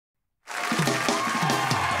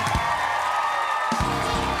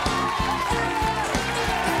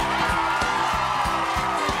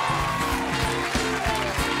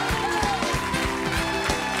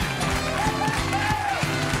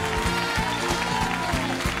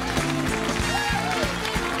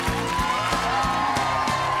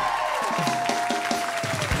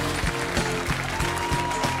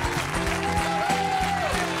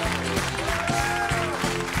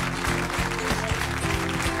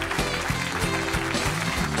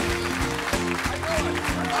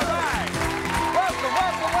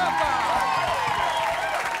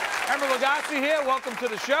Bistro here. Welcome to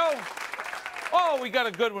the show. Oh, we got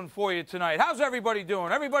a good one for you tonight. How's everybody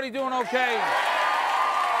doing? Everybody doing okay?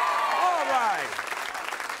 All right.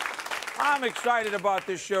 I'm excited about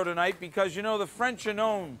this show tonight because, you know, the French are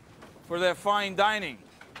known for their fine dining.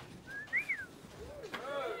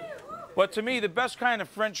 But to me, the best kind of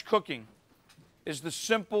French cooking is the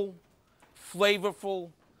simple, flavorful,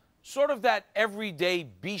 sort of that everyday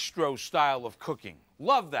bistro style of cooking.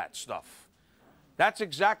 Love that stuff. That's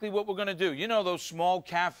exactly what we're going to do. You know those small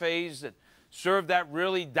cafes that serve that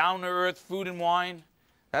really down-to-earth food and wine?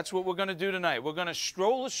 That's what we're going to do tonight. We're going to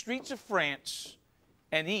stroll the streets of France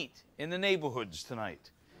and eat in the neighborhoods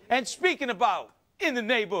tonight. And speaking about in the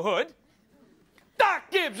neighborhood,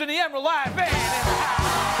 Doc Gibbs and the Emeril Live Band in the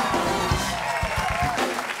house.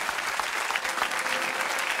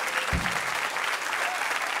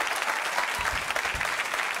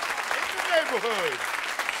 Neighborhood.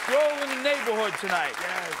 Stroll in the neighborhood tonight.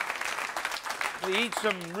 Yes. We eat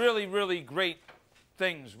some really, really great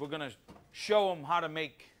things. We're going to show them how to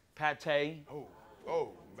make pate. Oh,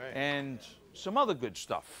 man. And some other good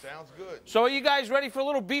stuff. Sounds good. So are you guys ready for a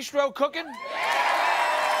little bistro cooking?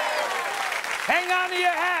 Hang on to your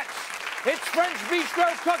hats. It's French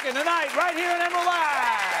bistro cooking tonight right here in Emeril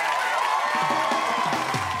Live.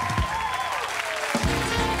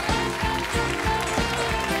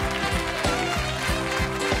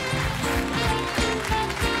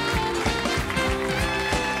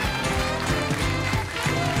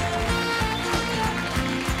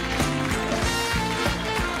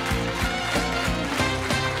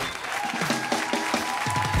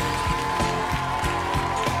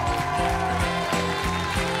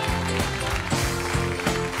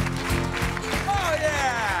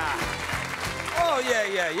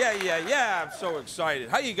 Yeah, I'm so excited.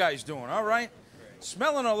 How you guys doing? All right?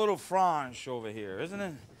 Smelling a little French over here, isn't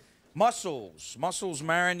it? Mussels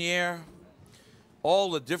mariniere, all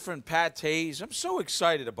the different pâtés. I'm so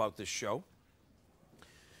excited about this show.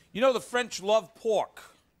 You know, the French love pork,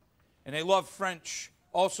 and they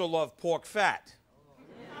also love pork fat.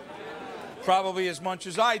 Probably as much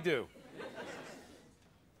as I do.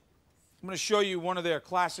 I'm going to show you one of their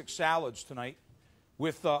classic salads tonight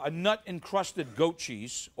with a nut-encrusted goat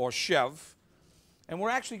cheese, or chèvre. And we're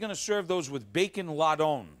actually going to serve those with bacon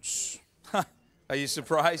lardons. Are you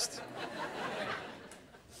surprised?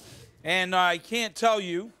 And I can't tell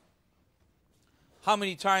you how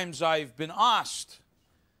many times I've been asked,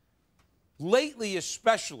 lately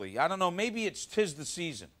especially, I don't know, maybe it's 'tis the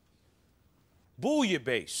season,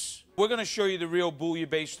 bouillabaisse. We're going to show you the real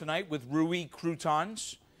bouillabaisse tonight with rouille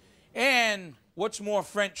croutons. And what's more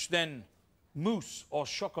French than mousse or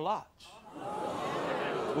chocolat?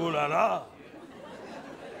 Ooh la la.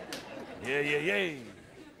 Yeah.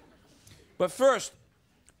 But first,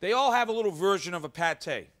 they all have a little version of a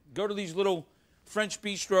pate. Go to these little French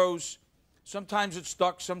bistros. Sometimes it's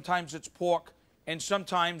duck, sometimes it's pork, and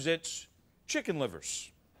sometimes it's chicken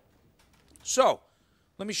livers. So,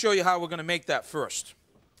 let me show you how we're going to make that first.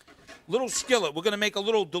 Little skillet. We're going to make a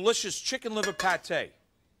little delicious chicken liver pate.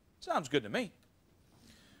 Sounds good to me.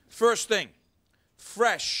 First thing,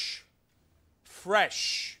 fresh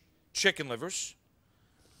chicken livers.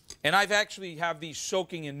 And I've actually have these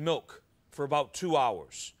soaking in milk for about 2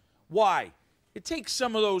 hours. Why? It takes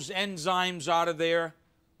some of those enzymes out of there.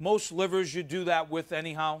 Most livers you do that with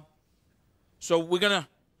anyhow. So we're going to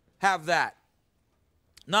have that.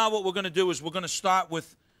 Now what we're going to do is we're going to start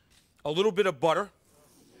with a little bit of butter.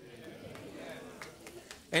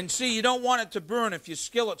 And see, you don't want it to burn. If your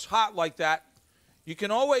skillet's hot like that, you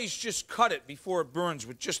can always just cut it before it burns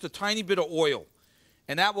with just a tiny bit of oil.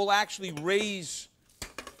 And that will actually raise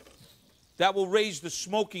the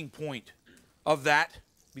smoking point of that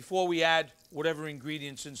before we add whatever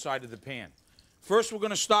ingredients inside of the pan. First, we're going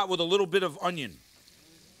to start with a little bit of onion.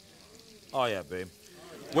 Oh, yeah, babe.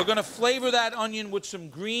 We're going to flavor that onion with some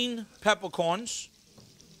green peppercorns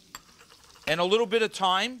and a little bit of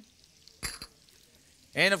thyme.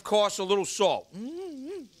 And, of course, a little salt.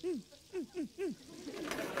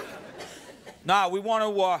 Now, we want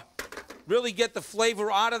to really get the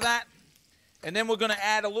flavor out of that. And then we're going to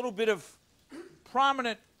add a little bit of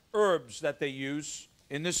prominent herbs that they use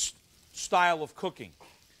in this style of cooking.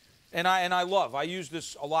 And I use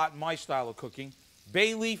this a lot in my style of cooking.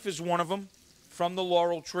 Bay leaf is one of them from the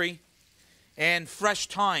laurel tree. And fresh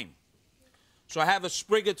thyme. So I have a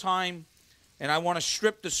sprig of thyme, and I want to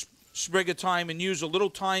strip the sprig of thyme and use a little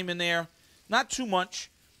thyme in there. Not too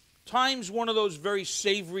much. Thyme's one of those very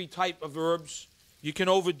savory type of herbs. You can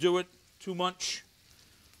overdo it too much.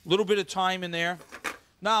 A little bit of thyme in there.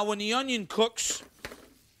 Now, when the onion cooks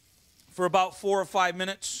for about 4 or 5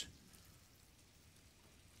 minutes,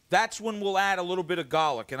 that's when we'll add a little bit of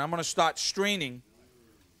garlic. And I'm going to start straining.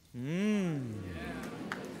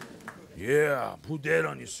 Yeah, put that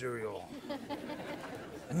on your cereal.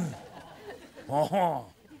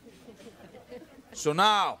 So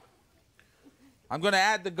now, I'm going to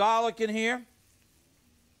add the garlic in here.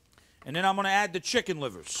 And then I'm going to add the chicken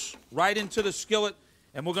livers right into the skillet.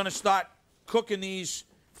 And we're going to start cooking these,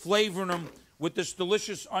 flavoring them with this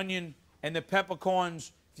delicious onion and the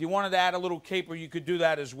peppercorns. If you wanted to add a little caper, you could do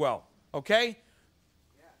that as well. Okay?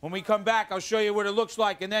 When we come back, I'll show you what it looks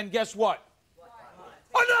like. And then guess what?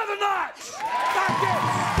 Another notch! Back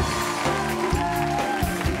in!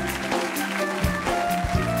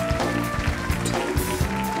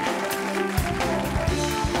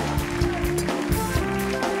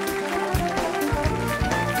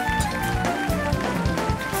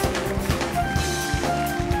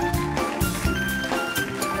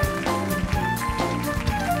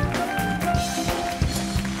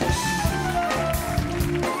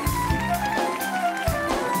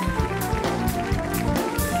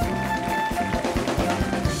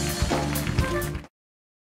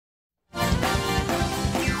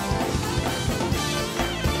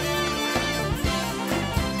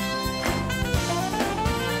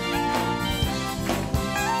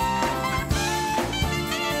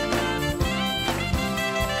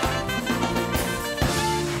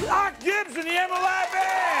 And the Emeril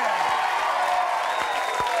Band.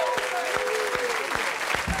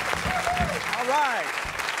 All right.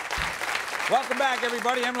 Welcome back,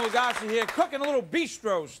 everybody. Emeril here, cooking a little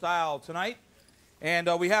bistro style tonight. And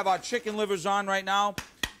we have our chicken livers on right now.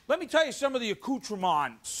 Let me tell you some of the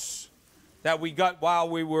accoutrements that we got while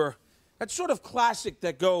we were, that's sort of classic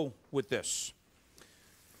that go with this.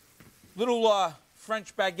 Little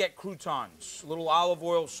French baguette croutons, a little olive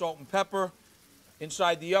oil, salt and pepper.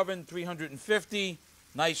 Inside the oven, 350.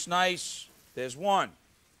 Nice, nice. There's one.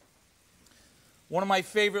 One of my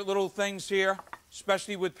favorite little things here,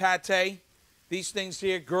 especially with pate, these things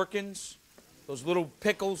here, gherkins, those little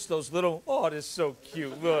pickles, those little, oh, they're so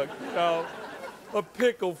cute. Look, oh, a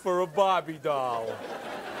pickle for a Barbie doll.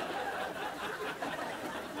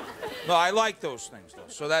 No, I like those things, though.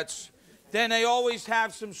 So that's, then they always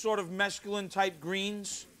have some sort of mescaline-type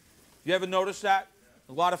greens. You ever notice that?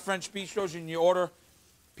 A lot of French bistros, and you order a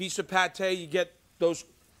piece of pate, you get those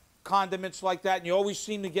condiments like that, and you always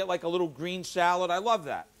seem to get like a little green salad. I love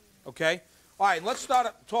that, okay? All right, let's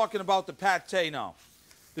start talking about the pate now.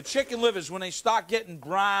 The chicken livers, when they start getting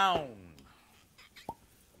brown,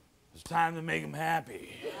 it's time to make them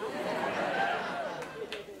happy.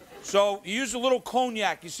 So you use a little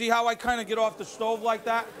cognac. You see how I kind of get off the stove like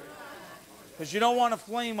that? Because you don't want a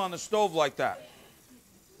flame on the stove like that.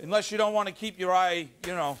 Unless you don't want to keep your eye,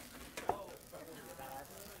 you know.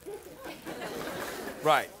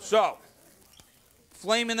 Right, so,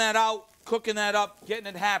 flaming that out, cooking that up, getting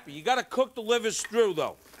it happy. You got to cook the livers through,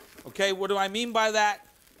 though. Okay, what do I mean by that?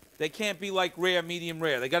 They can't be like rare, medium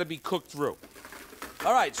rare. They got to be cooked through.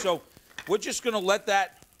 All right, so we're just going to let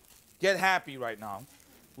that get happy right now.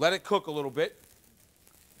 Let it cook a little bit.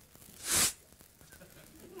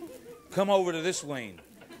 Come over to this lane.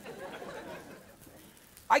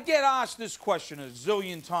 I get asked this question a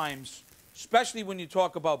zillion times, especially when you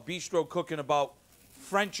talk about bistro cooking, about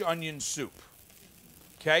French onion soup.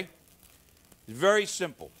 Okay? It's very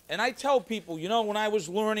simple. And I tell people, you know, when I was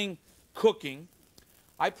learning cooking,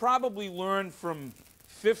 I probably learned from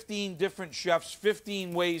 15 different chefs,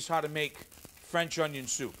 15 ways how to make French onion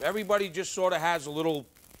soup. Everybody just sort of has a little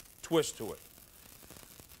twist to it.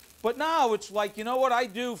 But now it's like, you know what, I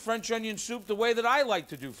do French onion soup the way that I like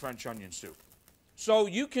to do French onion soup. So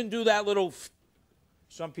you can do that little,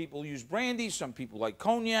 some people use brandy, some people like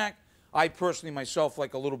cognac. I personally myself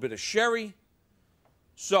like a little bit of sherry.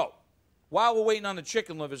 So, while we're waiting on the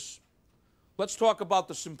chicken livers, let's talk about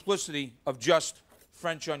the simplicity of just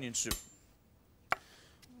French onion soup.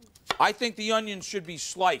 I think the onions should be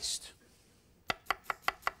sliced.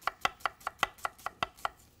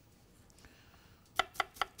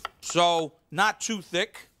 So, not too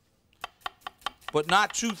thick, but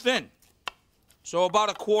not too thin. So about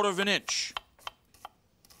 1/4 inch.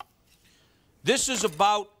 This is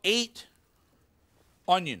about 8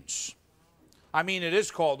 onions. I mean, it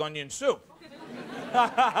is called onion soup.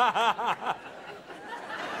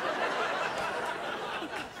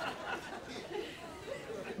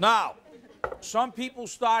 Now, some people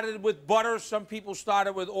started with butter, some people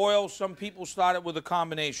started with oil, some people started with a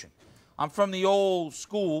combination. I'm from the old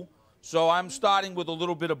school, so I'm starting with a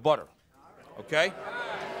little bit of butter. Okay?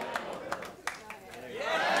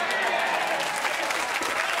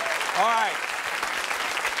 All right.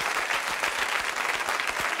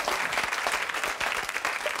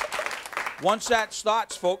 Once that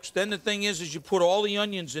starts, folks, then the thing is you put all the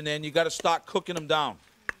onions in there and you got to start cooking them down.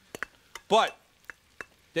 But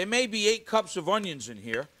there may be 8 cups of onions in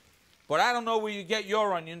here, but I don't know where you get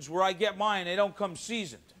your onions. Where I get mine, they don't come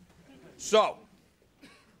seasoned. So,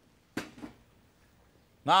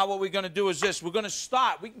 now what we're going to do is this. We're going to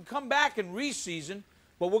start. We can come back and re-season,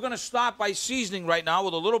 but we're going to start by seasoning right now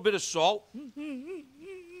with a little bit of salt.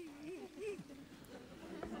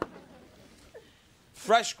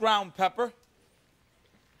 Fresh ground pepper.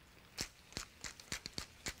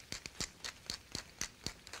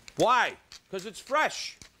 Why? Because it's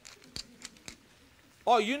fresh.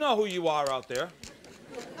 Oh, you know who you are out there.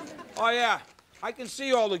 Oh, yeah. I can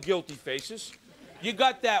see all the guilty faces. You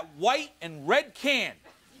got that white and red can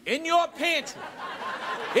in your pantry.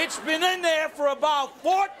 It's been in there for about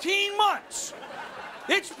 14 months.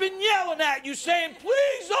 It's been yelling at you saying,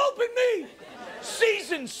 please open me.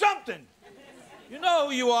 Season something. You know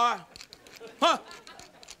who you are. Huh?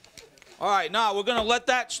 All right, now we're going to let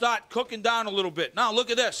that start cooking down a little bit. Now,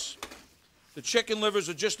 look at this. The chicken livers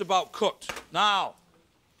are just about cooked. Now,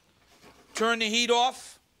 turn the heat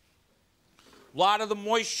off. A lot of the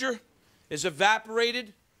moisture is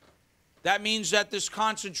evaporated. That means that this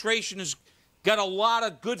concentration has got a lot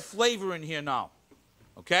of good flavor in here now.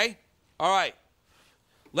 Okay? All right.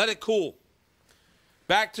 Let it cool.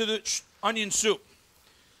 Back to the onion soup.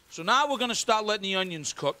 So now we're going to start letting the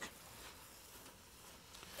onions cook.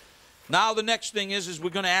 Now the next thing is we're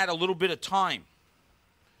going to add a little bit of thyme.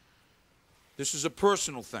 This is a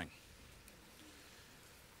personal thing.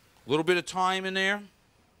 A little bit of thyme in there.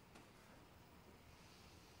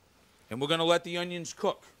 And we're going to let the onions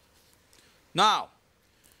cook. Now,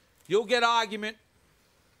 you'll get argument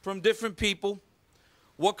from different people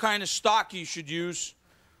what kind of stock you should use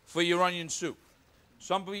for your onion soup.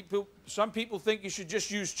 Some people think you should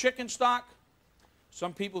just use chicken stock.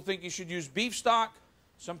 Some people think you should use beef stock.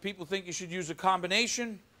 Some people think you should use a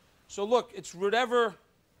combination. So look, it's whatever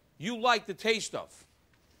you like the taste of.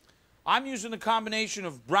 I'm using a combination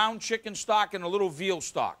of brown chicken stock and a little veal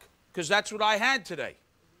stock because that's what I had today.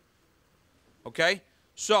 Okay?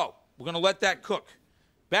 So, we're going to let that cook.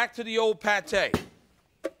 Back to the old pate.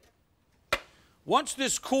 Once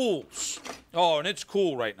this cools, oh, and it's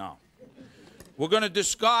cool right now, we're going to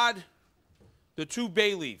discard the 2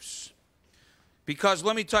 bay leaves because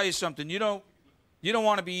let me tell you something, you don't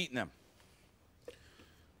want to be eating them.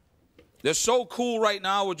 They're so cool right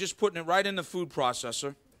now, we're just putting it right in the food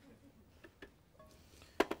processor.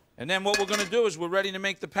 And then what we're going to do is we're ready to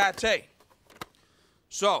make the pate.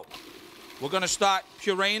 So, we're going to start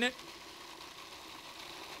pureeing it.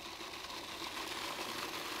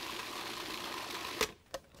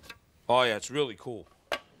 Oh, yeah, it's really cool.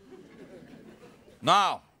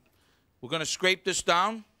 Now, we're going to scrape this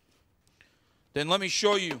down. Then let me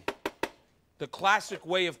show you the classic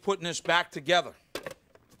way of putting this back together.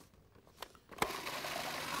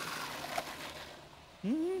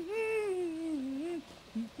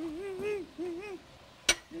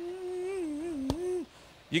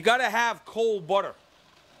 You got to have cold butter.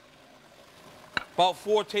 About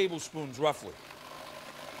 4 tablespoons, roughly.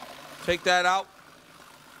 Take that out.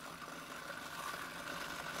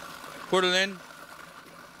 Put it in.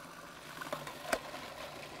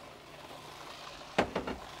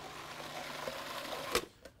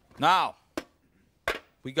 Now,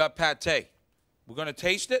 we got pate. We're going to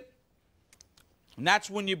taste it. And that's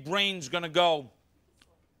when your brain's going to go,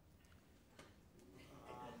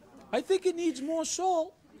 I think it needs more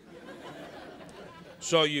salt.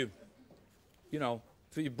 So you know,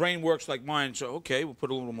 if your brain works like mine, so okay, we'll put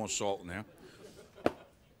a little more salt in there.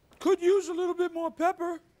 Could use a little bit more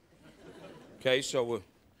pepper. Okay, so we'll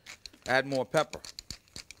add more pepper.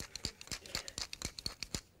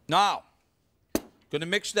 Now, gonna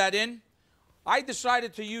mix that in. I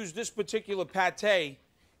decided to use this particular pate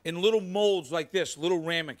in little molds like this, little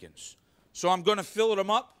ramekins. So I'm gonna fill them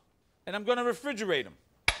up and I'm gonna refrigerate them.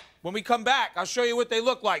 When we come back, I'll show you what they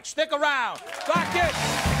look like. Stick around. Lock in.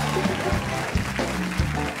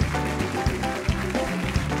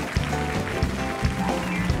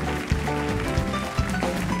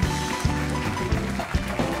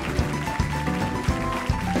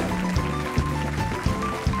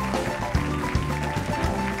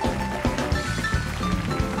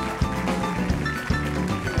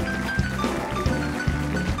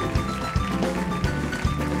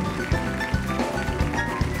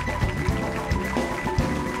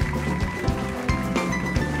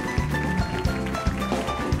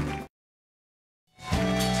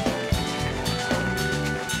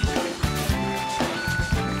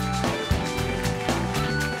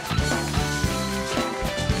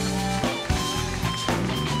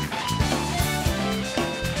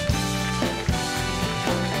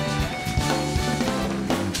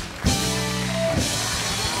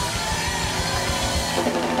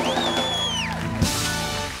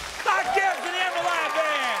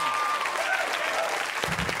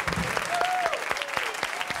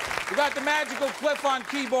 Cliff on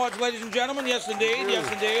keyboards, ladies and gentlemen. Yes, indeed. Yes,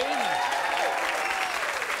 indeed.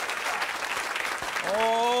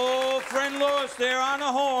 Oh, friend Lewis there on the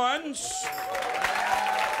horns.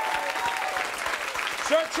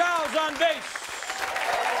 Sir Charles on bass.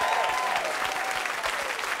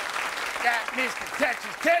 Got Mr.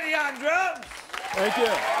 Texas Teddy on drums. Thank you.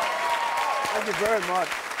 Thank you very much.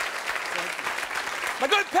 Thank you. My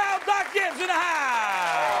good pal Doc Gibbs in the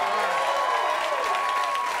house.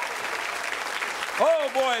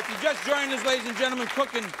 Oh boy, if you just joined us, ladies and gentlemen,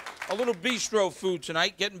 cooking a little bistro food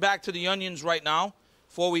tonight. Getting back to the onions right now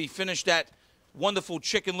before we finish that wonderful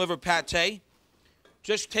chicken liver pate.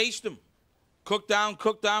 Just taste them. Cook down,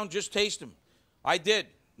 just taste them. I did.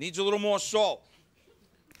 Needs a little more salt.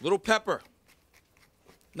 A little pepper.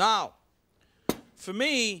 Now, for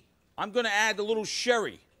me, I'm going to add a little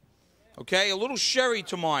sherry. Okay, a little sherry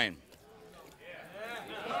to mine.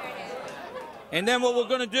 And then what we're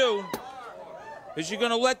going to do is you're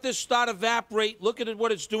going to let this start evaporate. Look at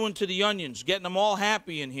what it's doing to the onions, getting them all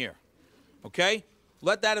happy in here. Okay?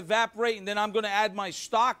 Let that evaporate, and then I'm going to add my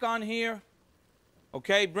stock on here.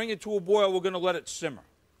 Okay? Bring it to a boil. We're going to let it simmer.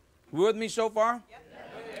 You with me so far?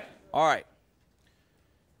 Yep. All right.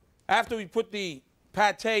 After we put the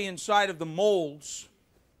pate inside of the molds,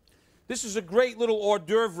 this is a great little hors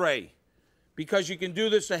d'oeuvre because you can do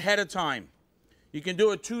this ahead of time. You can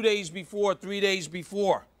do it 2 days before, 3 days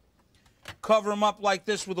before. Cover them up like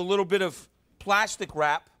this with a little bit of plastic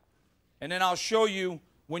wrap, and then I'll show you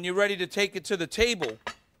when you're ready to take it to the table.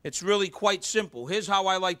 It's really quite simple. Here's how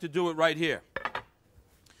I like to do it right here.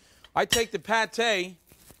 I take the pate,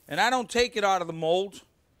 and I don't take it out of the mold.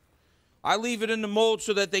 I leave it in the mold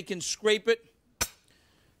so that they can scrape it,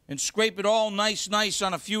 and scrape it all nice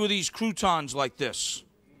on a few of these croutons like this.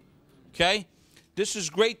 Okay? This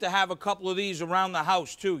is great to have a couple of these around the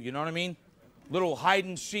house, too. You know what I mean? Little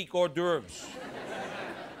hide-and-seek hors d'oeuvres.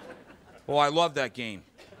 Oh, I love that game.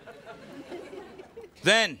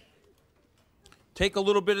 Then, take a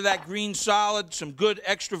little bit of that green salad, some good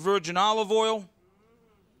extra virgin olive oil,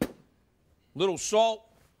 little salt.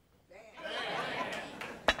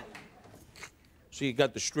 See, it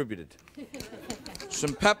got distributed.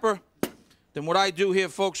 Some pepper. Then what I do here,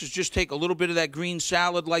 folks, is just take a little bit of that green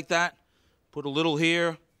salad like that, put a little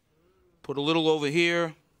here, put a little over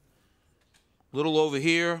here, little over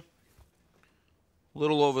here,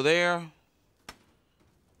 little over there,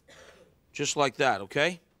 just like that,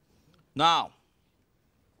 okay? Now,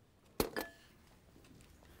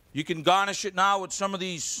 you can garnish it now with some of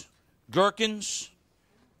these gherkins.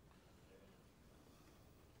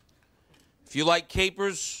 If you like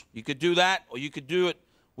capers, you could do that, or you could do it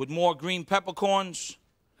with more green peppercorns.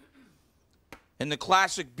 And the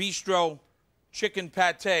classic bistro chicken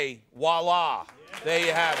pate, voila, there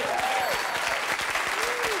you have it.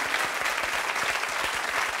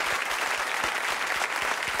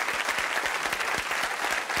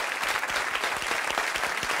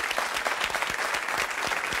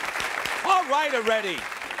 Already.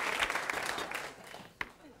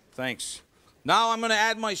 Thanks. Now I'm going to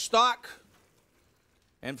add my stock,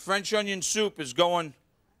 and French onion soup is going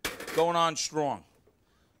on strong.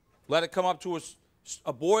 Let it come up to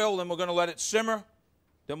a boil, then we're going to let it simmer.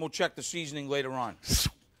 Then we'll check the seasoning later on.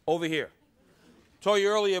 Over here. Told you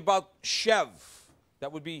earlier about chèvre.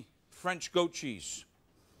 That would be French goat cheese.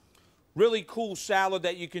 Really cool salad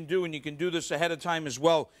that you can do, and you can do this ahead of time as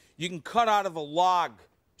well. You can cut out of a log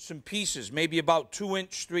some pieces, maybe about 2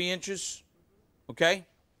 inches, 3 inches, okay?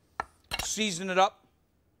 Season it up.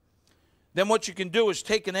 Then what you can do is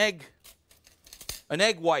take an egg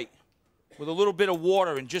white with a little bit of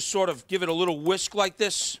water and just sort of give it a little whisk like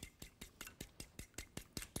this,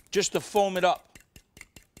 just to foam it up.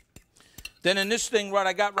 Then in this thing, what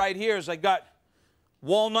I got right here is I got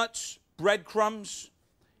walnuts, breadcrumbs,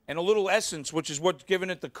 and a little essence, which is what's giving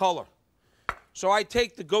it the color. So I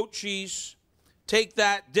take the goat cheese, take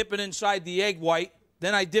that, dip it inside the egg white,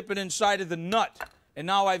 then I dip it inside of the nut, and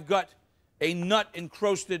now I've got a nut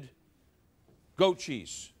encrusted goat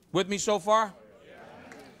cheese. With me so far? Yeah.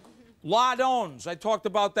 Lardons, I talked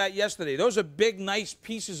about that yesterday. Those are big, nice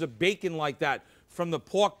pieces of bacon like that from the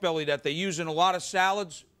pork belly that they use in a lot of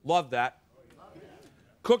salads. Love that.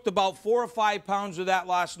 Cooked about 4 or 5 pounds of that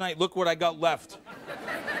last night. Look what I got left.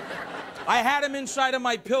 I had them inside of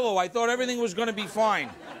my pillow. I thought everything was going to be fine.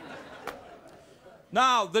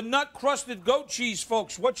 Now, the nut-crusted goat cheese,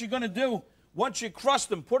 folks, what you're going to do, once you crust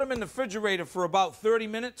them, put them in the refrigerator for about 30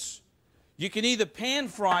 minutes. You can either pan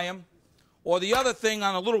fry them, or the other thing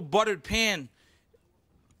on a little buttered pan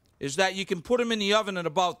is that you can put them in the oven at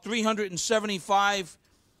about 375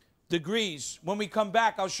 degrees. When we come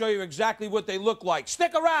back, I'll show you exactly what they look like.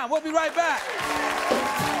 Stick around. We'll be right back.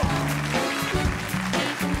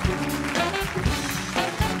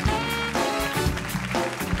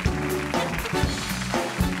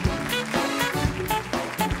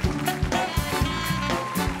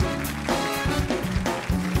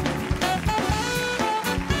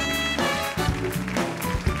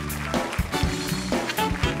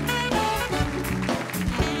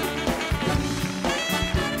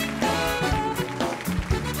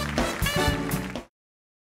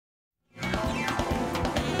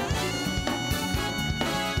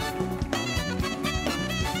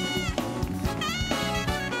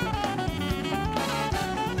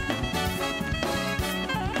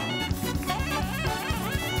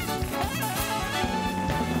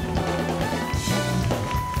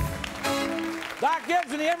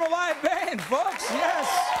 And the Emeril Live Band, folks, yes.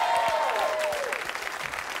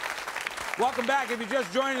 Welcome back. If you're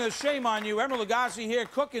just joining us, shame on you. Emeril Lagasse here,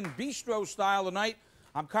 cooking bistro style tonight.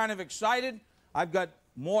 I'm kind of excited. I've got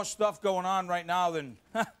more stuff going on right now than,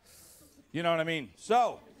 you know what I mean.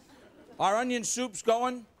 So, our onion soup's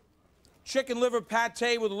going. Chicken liver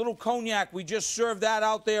pate with a little cognac. We just served that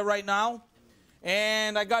out there right now.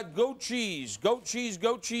 And I got goat cheese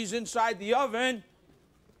inside the oven.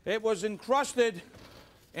 It was encrusted.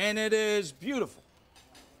 And it is beautiful.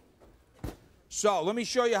 So let me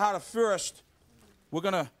show you how to first, we're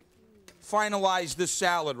going to finalize this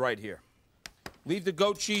salad right here. Leave the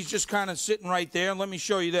goat cheese just kind of sitting right there, and let me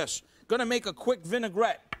show you this. Going to make a quick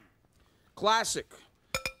vinaigrette. Classic.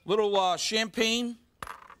 Little champagne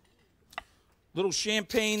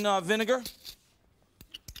vinegar.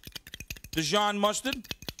 Dijon mustard.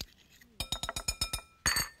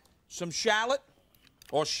 Some shallot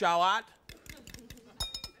or shallot.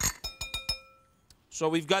 So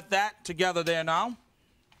we've got that together there now.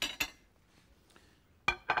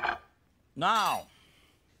 Now,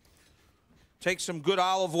 take some good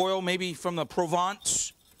olive oil, maybe from the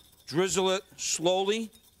Provence. Drizzle it slowly.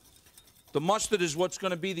 The mustard is what's going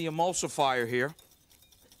to be the emulsifier here.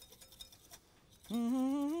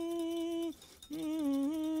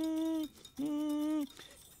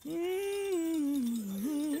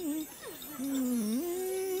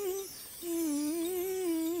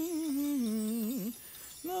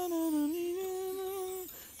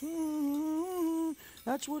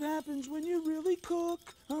 That's what happens when you really cook.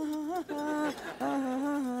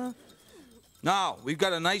 Now, we've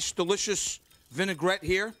got a nice, delicious vinaigrette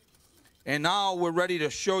here. And now we're ready to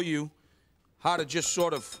show you how to just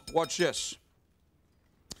sort of, watch this.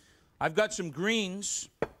 I've got some greens.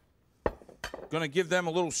 Going to give them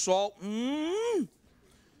a little salt. And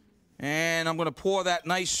I'm going to pour that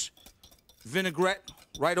nice vinaigrette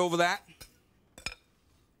right over that.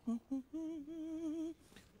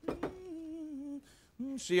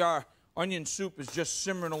 See, our onion soup is just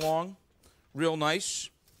simmering along real nice.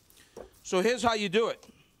 So here's how you do it.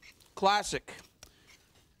 Classic.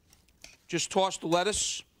 Just toss the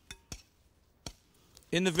lettuce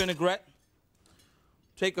in the vinaigrette.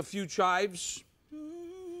 Take a few chives.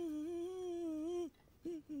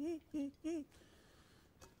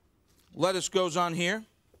 Lettuce goes on here.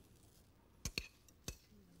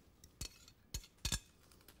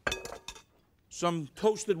 Some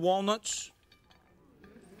toasted walnuts.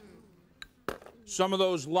 Some of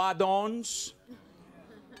those lardons.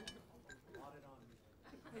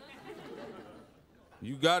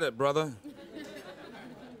 You got it, brother.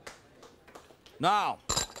 Now,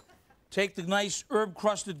 take the nice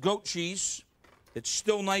herb-crusted goat cheese. It's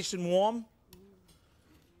still nice and warm.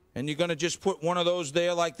 And you're going to just put one of those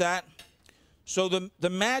there like that. So the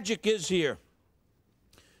magic is here.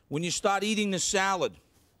 When you start eating the salad,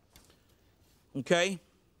 okay,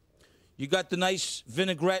 you got the nice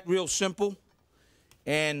vinaigrette, real simple.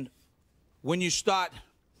 And when you start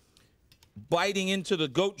biting into the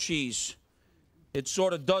goat cheese, it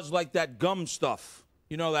sort of does like that gum stuff.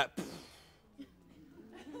 You know that?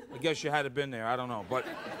 I guess you had it been there. I don't know. But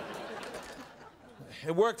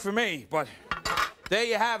it worked for me. But there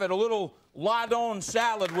you have it, a little lardon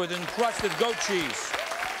salad with encrusted goat cheese.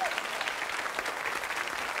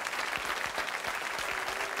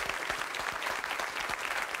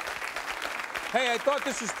 Hey, I thought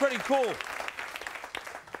this was pretty cool.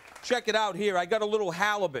 Check it out here. I got a little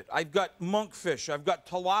halibut. I've got monkfish. I've got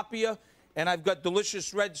tilapia. And I've got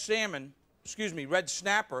delicious red salmon, red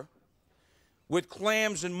snapper, with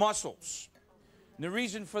clams and mussels. And the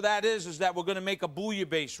reason for that is that we're going to make a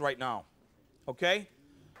bouillabaisse right now. Okay?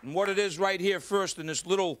 And what it is right here first, in this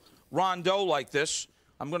little rondeau like this,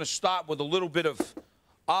 I'm going to start with a little bit of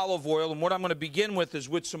olive oil. And what I'm going to begin with is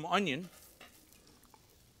with some onion.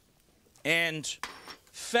 And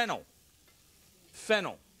fennel,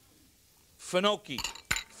 fenouil,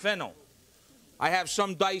 fennel. I have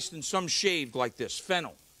some diced and some shaved like this,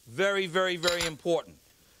 fennel. Very, very, very important.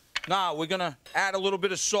 Now, we're going to add a little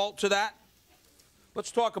bit of salt to that.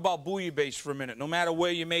 Let's talk about bouillabaisse for a minute, no matter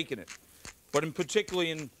where you're making it, but in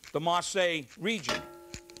particularly in the Marseille region.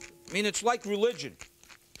 I mean, it's like religion.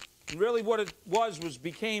 And really what it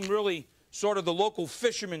became really sort of the local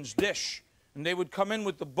fisherman's dish. And they would come in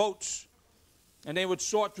with the boats, and they would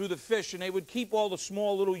sort through the fish, and they would keep all the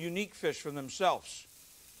small little unique fish for themselves.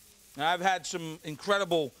 Now, I've had some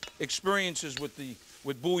incredible experiences with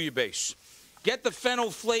bouillabaisse. Get the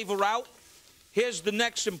fennel flavor out. Here's the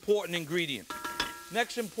next important ingredient.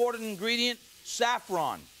 Next important ingredient,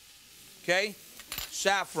 saffron. Okay?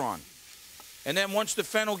 Saffron. And then once the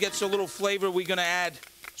fennel gets a little flavor, we're going to add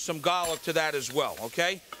some garlic to that as well.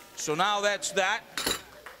 Okay? So now that's that.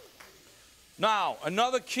 Now,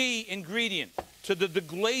 another key ingredient to the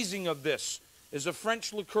deglazing of this is a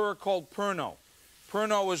French liqueur called Pernod.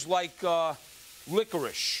 Pernod is like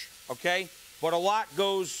licorice, okay? But a lot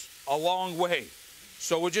goes a long way.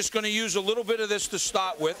 So we're just going to use a little bit of this to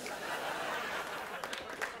start with.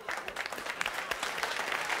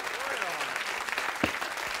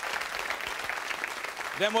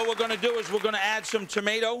 Then what we're going to do is we're going to add some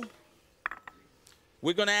tomato.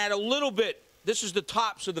 We're going to add a little bit. This is the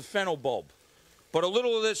tops of the fennel bulb. But a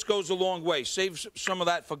little of this goes a long way. Save some of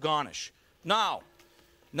that for garnish. Now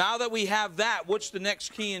that we have that, what's the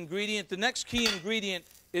next key ingredient? The next key ingredient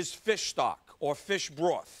is fish stock or fish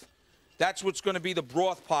broth. That's what's going to be the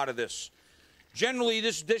broth part of this. Generally,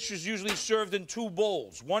 this dish is usually served in two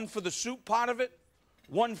bowls. One for the soup part of it,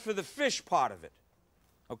 one for the fish part of it.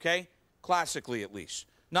 Okay? Classically, at least.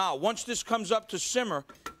 Now, once this comes up to simmer,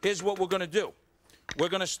 here's what we're going to do. We're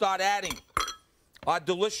going to start adding our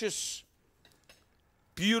delicious,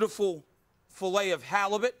 beautiful fillet of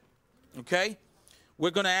halibut. Okay?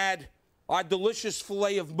 We're going to add our delicious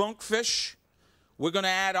fillet of monkfish. We're going to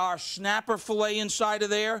add our snapper fillet inside of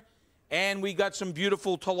there. And we got some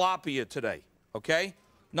beautiful tilapia today. Okay?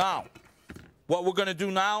 Now, what we're going to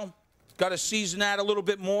do now, got to season that a little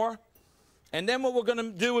bit more. And then what we're going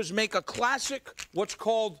to do is make a classic, what's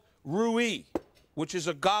called roux, which is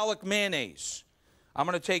a garlic mayonnaise. I'm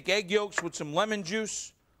going to take egg yolks with some lemon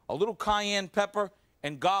juice, a little cayenne pepper,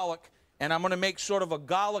 and garlic, and I'm going to make sort of a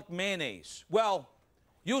garlic mayonnaise. Well,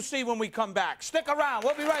 you'll see when we come back. Stick around.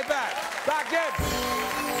 We'll be right back. Back in.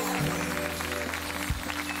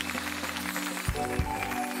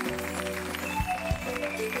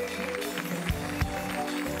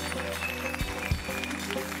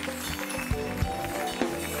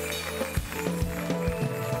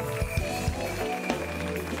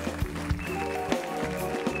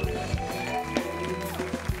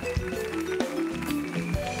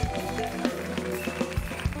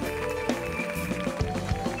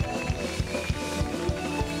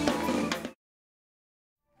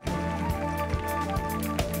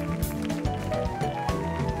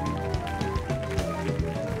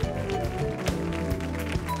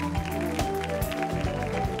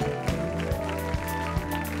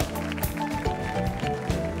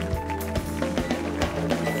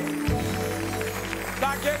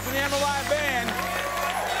 From the Emeril Band.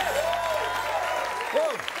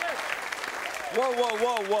 Whoa, whoa,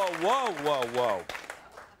 whoa, whoa, whoa, whoa, whoa.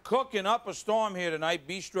 Cooking up a storm here tonight,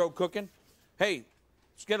 Bistro cooking. Hey,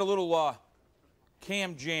 let's get a little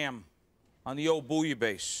cam jam on the old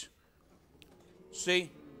bouillabaisse. See?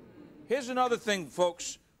 Here's another thing,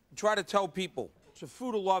 folks. I try to tell people. It's a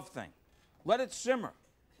food of love thing. Let it simmer.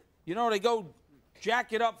 You know, they go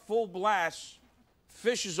jack it up full blast.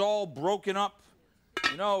 Fish is all broken up.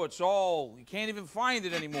 You know, it's all, you can't even find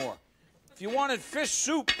it anymore. If you wanted fish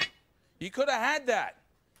soup, you could have had that.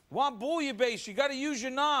 You want bouillabaisse, you got to use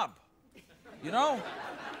your knob. You know?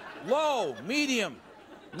 Low, medium,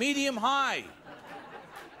 medium high.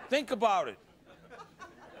 Think about it.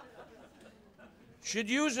 Should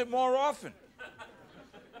use it more often.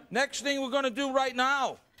 Next thing we're going to do right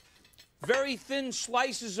now, very thin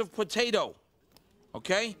slices of potato.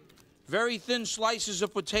 Okay? Very thin slices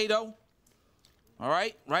of potato. All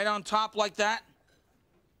right, right on top like that.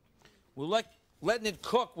 We're letting it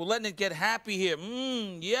cook. We're letting it get happy here.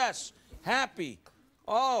 Yes, happy.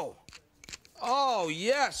 Oh,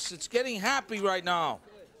 yes, it's getting happy right now.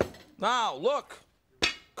 Now, look,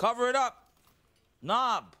 cover it up.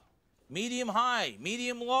 Knob, medium high,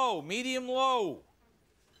 medium low, medium low.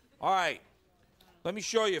 All right, let me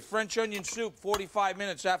show you. French onion soup, 45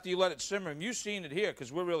 minutes after you let it simmer. And you've seen it here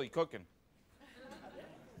because we're really cooking.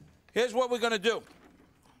 Here's what we're going to do.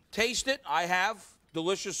 Taste it. I have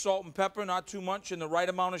delicious salt and pepper, not too much, and the right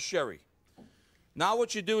amount of sherry. Now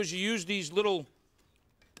what you do is you use these little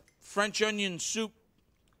French onion soup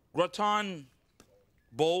gratin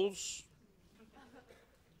bowls.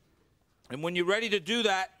 And when you're ready to do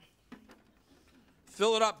that,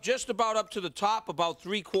 fill it up just about up to the top, about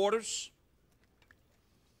 3/4.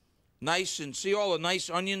 Nice, and see all the nice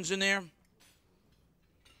onions in there?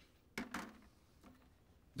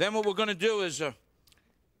 Then what we're going to do is a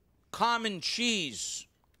common cheese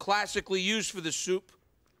classically used for the soup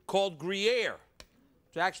called Gruyere.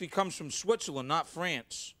 It actually comes from Switzerland, not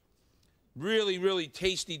France. Really, really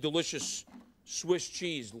tasty, delicious Swiss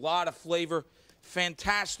cheese. A lot of flavor.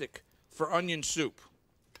 Fantastic for onion soup.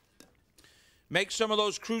 Make some of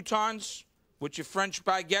those croutons with your French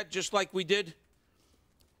baguette just like we did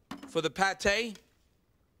for the pate.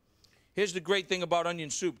 Here's the great thing about onion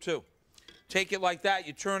soup, too. Take it like that.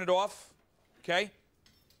 You turn it off, okay?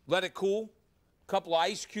 Let it cool. A couple of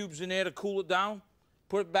ice cubes in there to cool it down.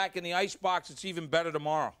 Put it back in the ice box. It's even better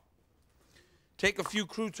tomorrow. Take a few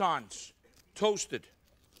croutons, toasted.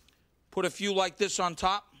 Put a few like this on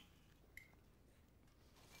top.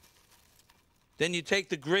 Then you take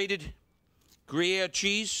the grated Gruyere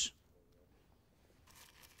cheese.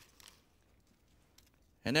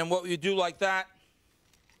 And then what you do like that,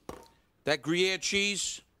 that Gruyere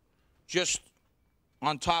cheese just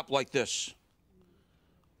on top like this.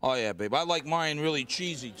 Oh, yeah, babe. I like mine really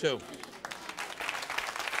cheesy, too.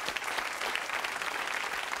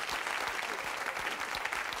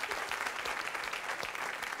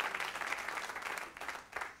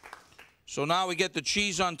 So now we get the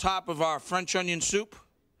cheese on top of our French onion soup.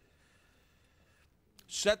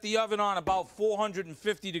 Set the oven on about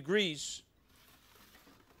 450 degrees.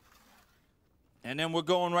 And then we're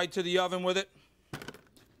going right to the oven with it.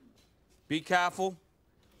 Be careful.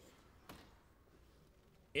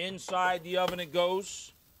 Inside the oven it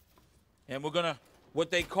goes. And we're going to, what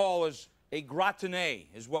they call is a gratiné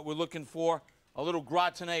is what we're looking for. A little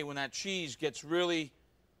gratiné when that cheese gets really,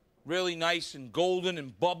 really nice and golden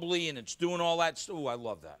and bubbly and it's doing all that. Ooh, I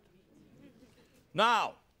love that.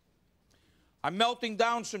 Now, I'm melting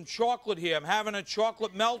down some chocolate here. I'm having a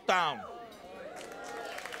chocolate meltdown.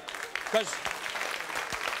 Because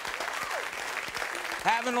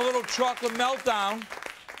having a little chocolate meltdown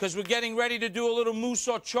because we're getting ready to do a little mousse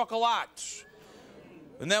or chocolat.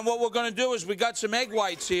 And then what we're going to do is we got some egg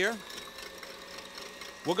whites here.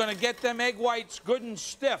 We're going to get them egg whites good and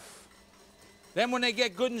stiff. Then when they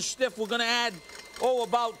get good and stiff, we're going to add,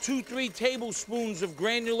 about 2-3 tablespoons of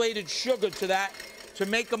granulated sugar to that to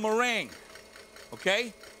make a meringue.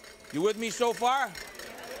 Okay? You with me so far?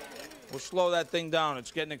 We'll slow that thing down.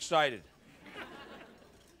 It's getting excited.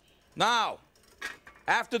 Now,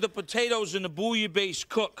 after the potatoes and the bouillabaisse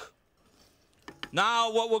cook,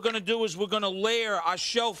 now what we're going to do is we're going to layer our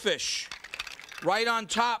shellfish right on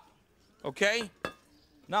top, okay?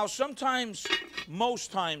 Now, sometimes,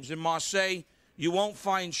 most times in Marseille, you won't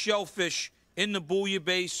find shellfish in the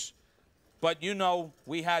bouillabaisse, but you know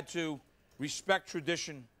we had to respect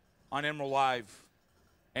tradition on Emeril Live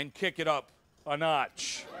and kick it up a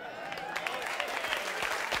notch.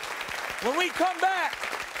 When we come back,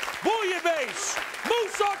 bouillabaisse,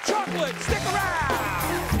 mousse or chocolate, stick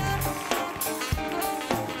around!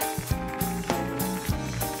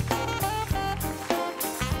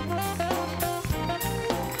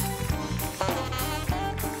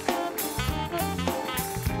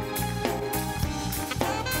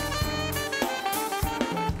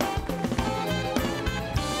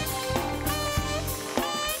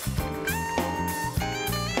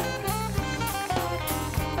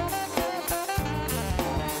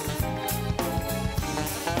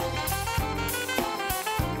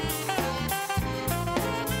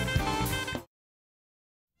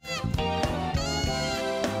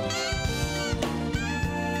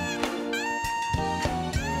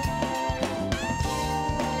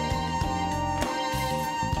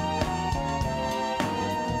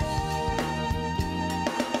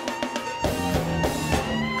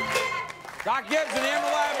 Doc Gibbs and the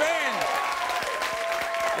Emeril Live Band.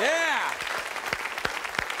 Yeah.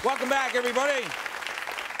 Welcome back, everybody.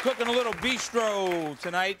 Cooking a little bistro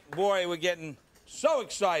tonight. Boy, we're getting so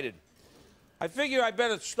excited. I figure I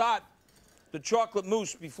better start the chocolate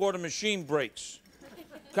mousse before the machine breaks.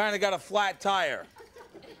 Kind of got a flat tire.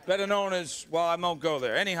 Better known as, well, I won't go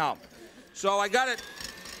there. Anyhow, so I got it,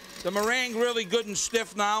 the meringue really good and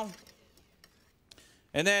stiff now.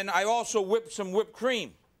 And then I also whipped some whipped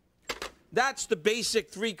cream. That's the basic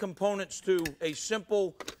 3 components to a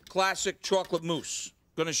simple, classic chocolate mousse.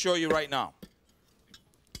 Going to show you right now.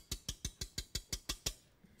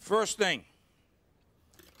 First thing,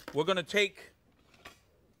 we're going to take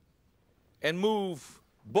and move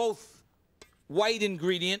both white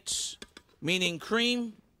ingredients, meaning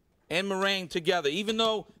cream and meringue together, even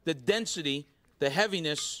though the density, the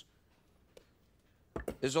heaviness,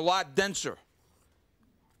 is a lot denser.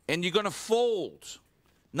 And you're going to fold,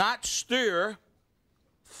 not stir,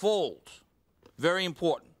 fold. Very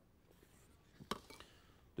important.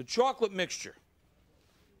 The chocolate mixture,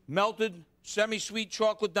 melted semi-sweet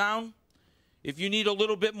chocolate down. If you need a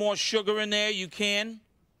little bit more sugar in there, you can.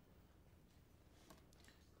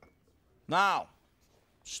 Now,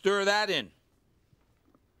 stir that in.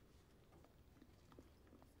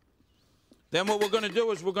 Then what we're going to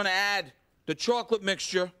do is we're going to add the chocolate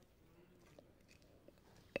mixture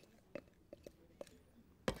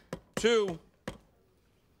to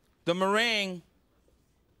the meringue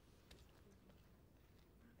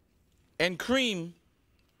and cream.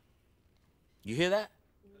 You hear that?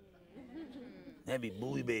 That'd be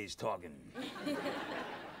Bully Bays talking.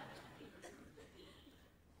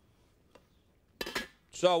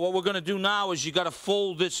 So what we're going to do now is you got to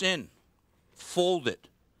fold this in. Fold it.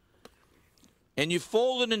 And you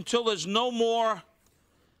fold it until there's no more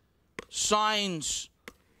signs.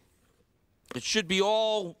 It should be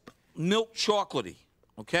all milk chocolatey,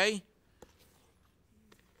 okay?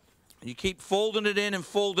 You keep folding it in and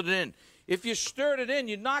folding it in. If you stirred it in,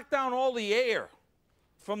 you knock down all the air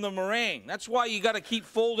from the meringue. That's why you got to keep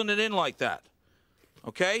folding it in like that,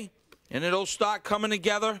 okay? And it'll start coming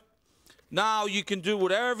together. Now you can do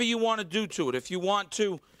whatever you want to do to it. If you want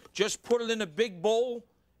to just put it in a big bowl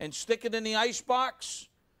and stick it in the ice box,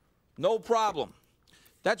 no problem.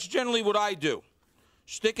 That's generally what I do.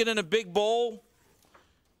 Stick it in a big bowl,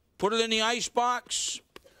 put it in the ice box.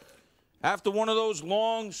 After one of those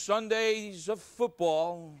long Sundays of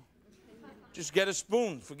football, just get a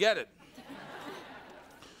spoon, forget it.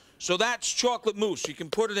 So that's chocolate mousse. You can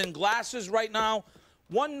put it in glasses right now.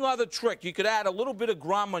 One other trick, you could add a little bit of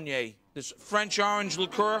Grand Marnier, this French orange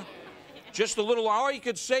liqueur. Just a little, or you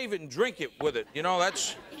could save it and drink it with it. You know,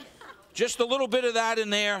 that's just a little bit of that in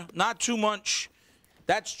there, not too much.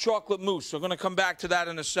 That's chocolate mousse. We're going to come back to that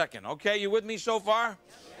in a second. Okay, you with me so far?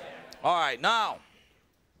 All right, now,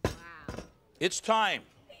 it's time.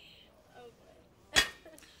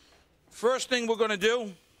 First thing we're going to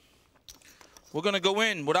do, we're going to go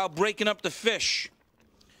in without breaking up the fish.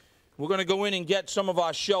 We're going to go in and get some of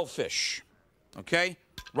our shellfish, okay?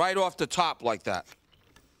 Right off the top like that.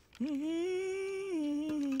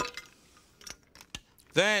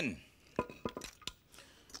 Then,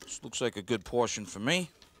 this looks like a good portion for me.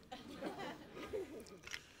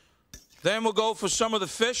 Then we'll go for some of the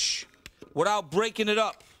fish without breaking it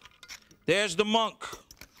up. There's the monk.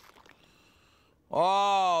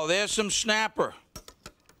 Oh, there's some snapper.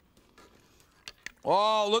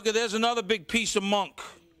 Oh, look at, there's another big piece of monk.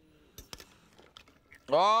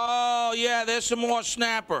 Oh, yeah, there's some more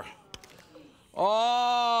snapper.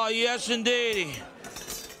 Oh, yes, indeedy.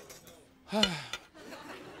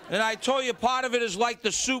 And I told you part of it is like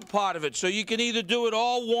the soup part of it. So you can either do it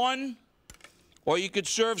all one, or you could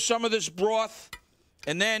serve some of this broth,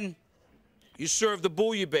 and then you serve the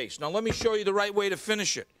bouillabaisse. Now, let me show you the right way to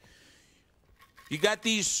finish it. You got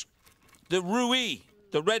these, the roux,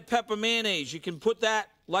 the red pepper mayonnaise. You can put that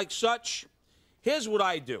like such. Here's what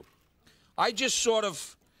I do. I just sort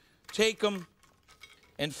of take them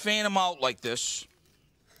and fan them out like this.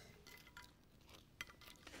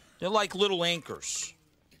 They're like little anchors.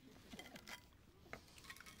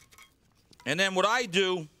 And then what I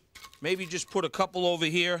do, maybe just put a couple over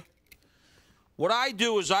here. What I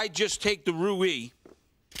do is I just take the roux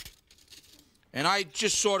and I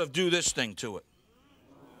just sort of do this thing to it.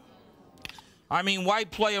 I mean, why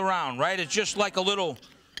play around, right? It's just like a little,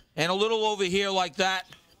 and a little over here like that.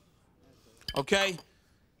 Okay?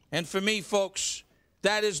 And for me, folks,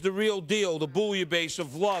 that is the real deal, the bouillabaisse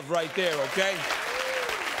of love right there, okay?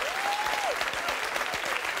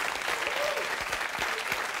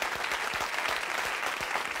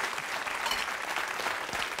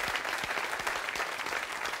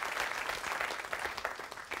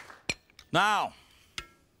 Now,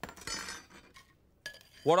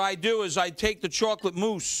 what I do is I take the chocolate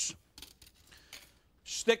mousse,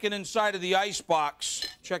 stick it inside of the ice box.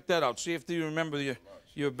 Check that out. See if you remember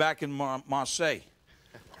you're back in Marseille.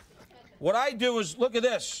 What I do is, look at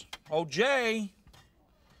this. Oh, Jay,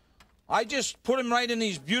 I just put them right in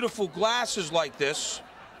these beautiful glasses like this.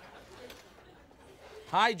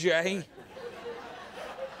 Hi, Jay.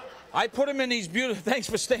 I put them in these beautiful, thanks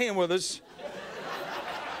for staying with us.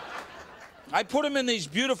 I put them in these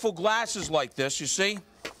beautiful glasses like this, you see?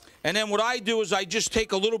 And then what I do is I just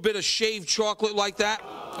take a little bit of shaved chocolate like that,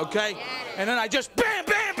 okay? And then I just bam,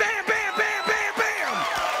 bam, bam, bam, bam, bam, bam.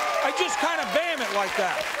 I just kind of bam it like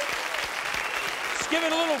that. Give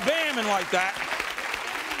it a little bamming like that.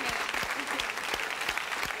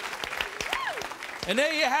 And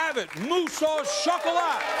there you have it, mousse au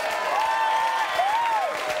chocolat.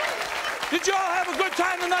 Did you all have a good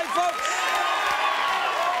time tonight, folks?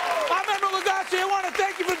 I'm Emeril. I want to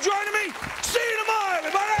thank you for joining me.